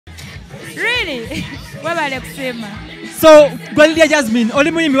Really? Webale kusema. So, Lydia Jazmine,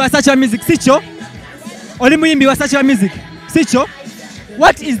 oli muyimbi wa secular music, sicho? Oli muyimbi wa secular music, sicho?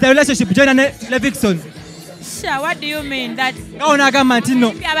 What is the relationship between Levixone? Sure, what do you mean? That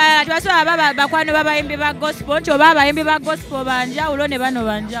Ntino. Bakwano babayimbi ba gospel, nti oba abayimbi ba gospel banjawulo ne bano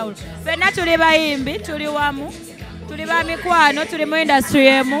banjawulo. Fenna tuli bayimbi, tuli wamu, tuli ba mikwano, tuli mu industry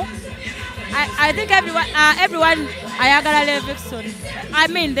emu. I think everyone ayagala Levixone. I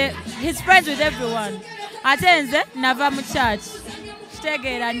mean, he's friends with everyone. Atenze nava mu church.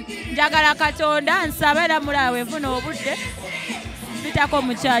 Kitegeera njagala Katonda nsaba era mulawe nfuna obudde bitako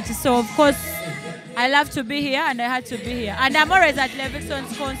mu church. So of course I love to be here and I had to be here. And I'm always at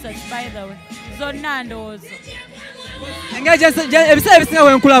Levixone's concerts, by the way. Zonna ndozo. Engage ebisinga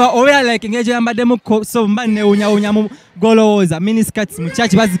wenkulaba obeera like engage yambaddemu so mba newunyawunya mu golowooza miniskirts mu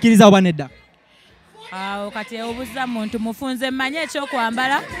church bazikiriza oba nedda. Kati obuza muntu mufunze mmanye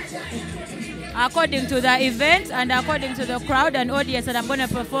ekyokwambala according to the event and according to the crowd and audience that I'm going to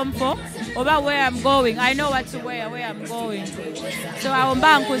perform for, over where I'm going. I know what to wear, where I'm going. So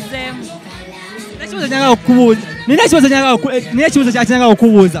awomba nkuzeemu. Nina ekibuuzo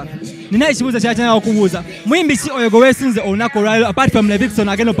kyakinanga okubuuza. Muyimbi ki oyo gwe weesinze olunaku olwaliro apart from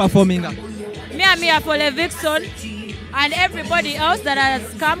Levixone agenda performinga? Me I'm here for Levixone and everybody else that has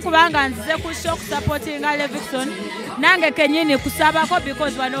come kubanga nzize ku show supporting Levixone. Nange kenyini kusabako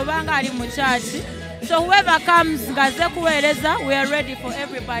because bano banga ali mu church. So whoever comes ngaze kuweereza, we are ready for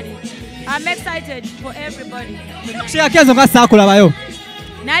everybody. I'm excited for everybody. Kiyakenzo nga saakulabayo.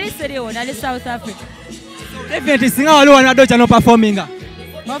 Nali South Africa. Definitely singa waliwo wanadocha no performinga.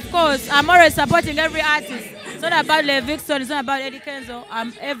 Of course, I'm always supporting every artist. It's not about Levixone, it's not about Eddie Kenzo.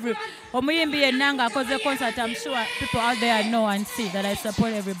 I'm every omuyimbi yenanga cause concert. I'm sure people out there know and see that I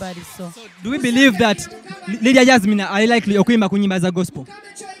support everybody. So do we believe that Lydia Jazmine are likely okuyimba ku nyimba za gospel?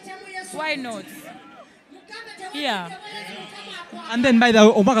 Why not? Yeah. And then by the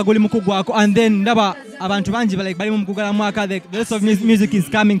omwaka guli mukugwako and then ndaba abantu banji like bali mu mukugala mwaka the rest of music is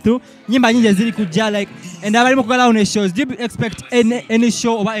coming through. Nyimba nyingi ziri kujja like and bali mukugala on shows. Do you expect any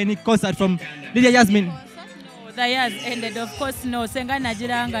show or any concert from Lydia Jazmine? No, the year's ended. Of course no. Senga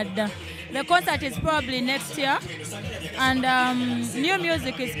najiranga dda. The concert is probably next year and new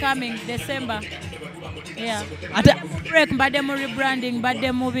music is coming December. Yeah. Break mbadde mu rebranding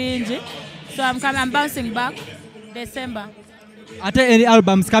mbadde mu bingi. So I'm bouncing back December. Any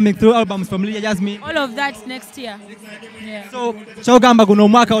albums coming through, albums from Lydia Jazmine? All of that next year. Yeah. So, Chogamba guno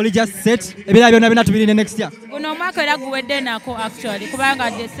mwaka oli just set, ebira byonna bina tubirinde next year? Guno mwaka era guwedde nako actually,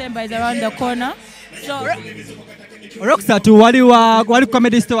 kubanga December is around the corner. So, Rocksatu wali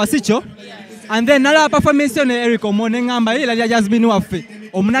comedy store sicho? And then nala performance ne Eric Omone ngamba ile Lydia Jazmine waffe.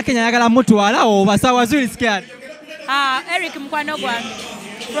 Omunakenya yagala mutwala oba sawa zuri scared? Eric mkwano gwange.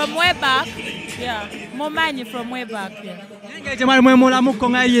 From way back. Yeah, Momanyi from way back. Yeah. It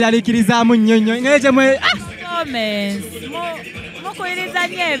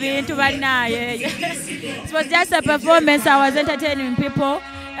was just a performance. I was entertaining people.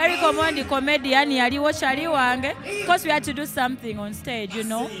 Eric Omondi comedian, of course we had to do something on stage, you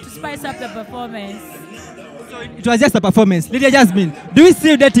know, to spice up the performance. So it was just a performance. Lydia Jazmine, do you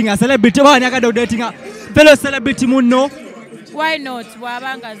still dating a celebrity? Why are you dating a fellow celebrity? Why not?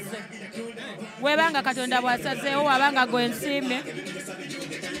 Webanga Katonda bwasazeewo wabanga gwe nsiime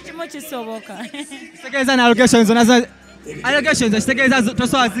kimu kisoboka. Kitegeeza allegations ekitegeeza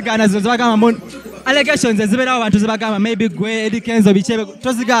tosobola zigaana zino zebagamba allegations ezibeerawo abantu zebagamba maybe gwe Eddie Kenzo bikyebe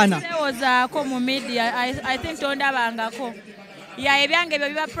tozigaana. Tewozaako mu media. I think tondabangako. Yeah, ebyange ebyo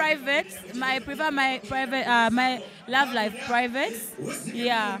biba private. I prefer my private my love life private.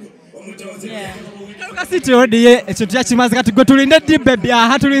 Yeah. Yeah. Kasiti odiye ekyo kyakimaze kati gwe tulinde ddi baby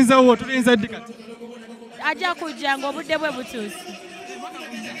tulinze wo tulinze ddi kati. Ajja kujja ng'obudde bwe butuusi.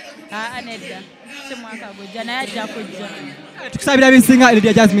 Nedda. Si mwaka gujja naye ajja kujja. Tukusabira bisinga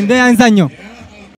Lydia Jazmine ndeyanza nnyo.